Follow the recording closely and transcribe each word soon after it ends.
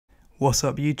What's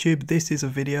up YouTube? This is a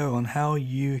video on how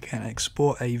you can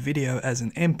export a video as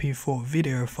an MP4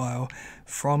 video file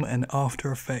from an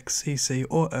After Effects CC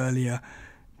or earlier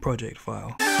project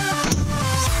file.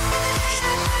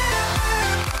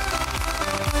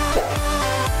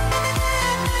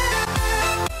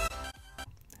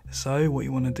 So what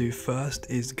you want to do first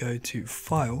is go to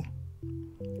File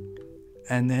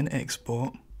and then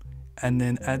Export and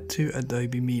then add to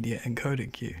Adobe Media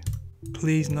Encoder queue.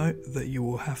 Please note that you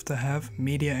will have to have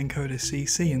Media Encoder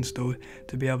CC installed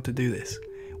to be able to do this,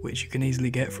 which you can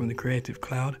easily get from the Creative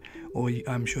Cloud, or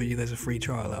I'm sure there's a free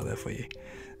trial out there for you.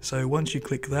 So once you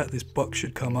click that, this box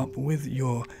should come up with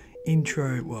your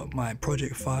my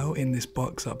project file in this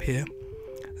box up here.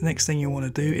 The next thing you want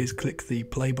to do is click the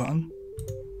play button.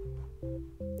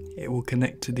 It will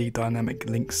connect to the dynamic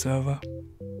link server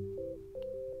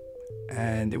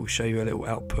and it will show you a little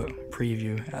output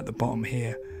preview at the bottom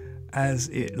here as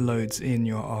it loads in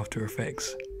your After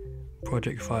Effects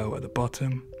project file at the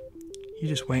bottom. You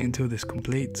just wait until this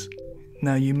completes.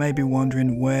 Now you may be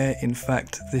wondering where in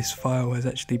fact this file has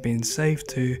actually been saved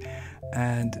to,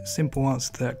 and simple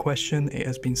answer to that question: it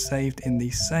has been saved in the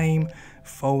same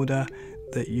folder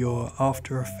that your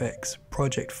After Effects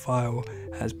project file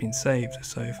has been saved.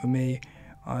 So for me,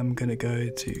 I'm gonna go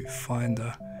to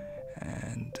Finder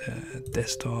and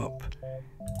Desktop,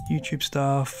 YouTube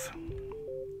Stuff,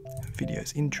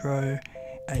 Videos Intro,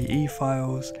 AE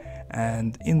files,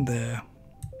 and in there,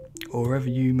 or wherever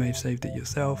you may have saved it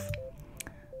yourself,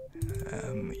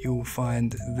 you'll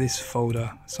find this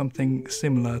folder, something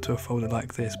similar to a folder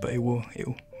like this, but it will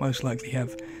most likely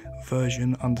have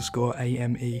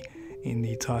version_AME in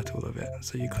the title of it.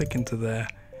 So you click into there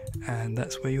and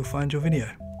that's where you'll find your video.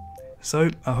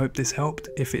 So I hope this helped.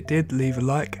 If it did, leave a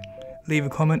like, leave a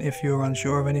comment if you're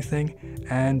unsure of anything,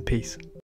 and peace.